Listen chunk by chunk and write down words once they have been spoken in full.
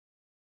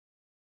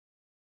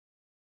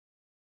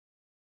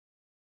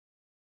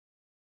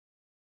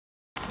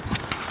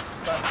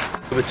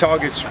The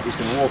target's is going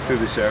to walk through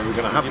this area. We're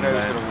going to have them there.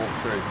 He's going to walk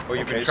through. Or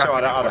you Okay, so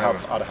I'd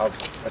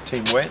have a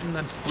team waiting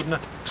then, wouldn't I?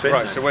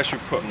 Right. So where should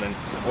we put them then?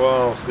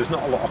 Well, there's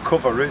not a lot of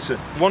cover, is there?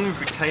 One would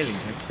be tailing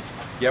him.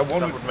 Yeah,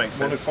 one would make sense.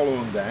 One would follow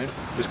them down.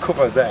 There's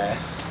cover there.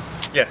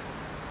 Yeah.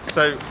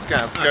 So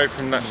Gav, go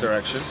from that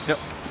direction. Yep.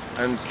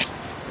 And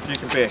if you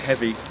can be a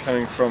heavy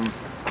coming from.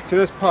 So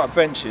there's park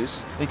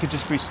benches. He could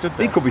just be stood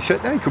there. He could be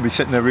sitting there. He could be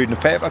sitting there reading a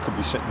paper. Could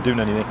be sitting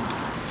doing anything.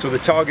 So the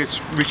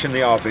target's reaching the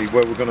RV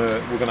where we're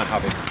gonna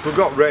have him. We've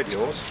got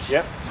radios.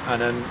 Yep.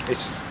 And then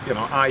it's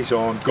eyes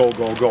on, go,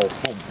 go, go,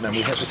 boom, and then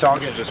we hit the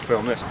target and just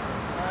film this. You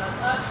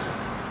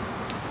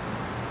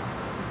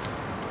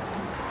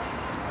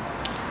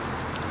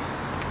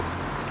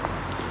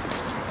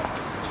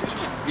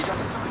got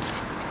the time?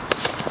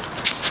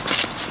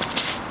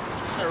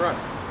 Oh right,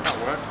 that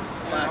worked.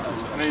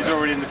 And he's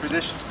already in the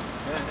position.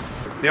 Yeah.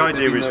 The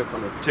idea is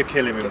to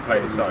kill him in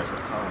plain sight.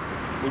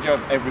 Would you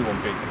have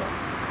everyone beat him up?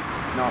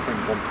 No, I think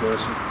one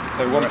person.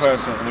 So one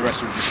person and the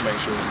rest will just make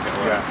sure he doesn't get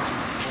away. Yeah.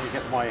 When you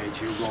get my age,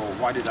 you go,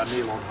 why did I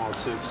kneel on hard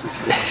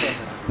surfaces?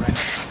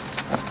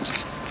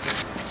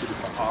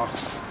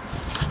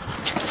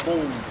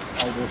 Boom,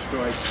 elbow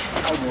straight,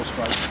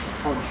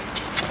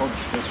 punch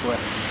this way.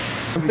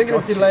 I'm thinking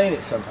of delaying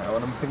it somehow,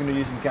 and I'm thinking of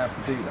using Gav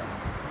to do that.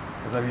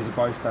 As though he's a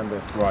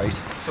bystander. Right.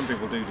 Some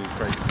people do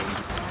crazy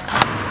things.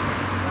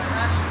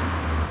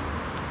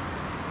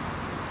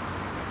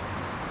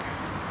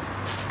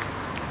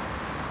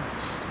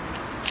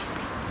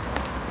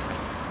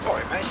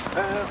 Alright mate,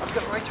 I've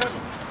got the right turn.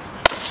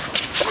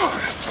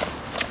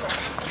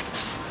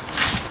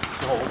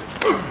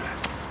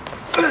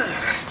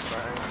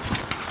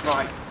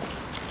 Right.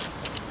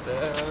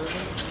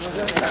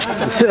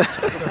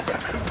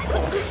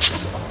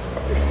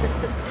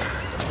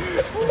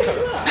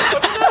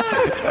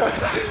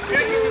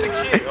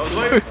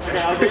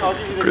 I'll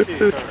give you the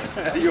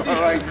cue. You're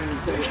alright.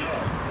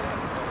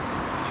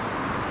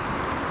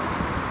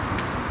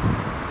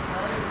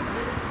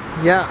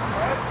 Yeah.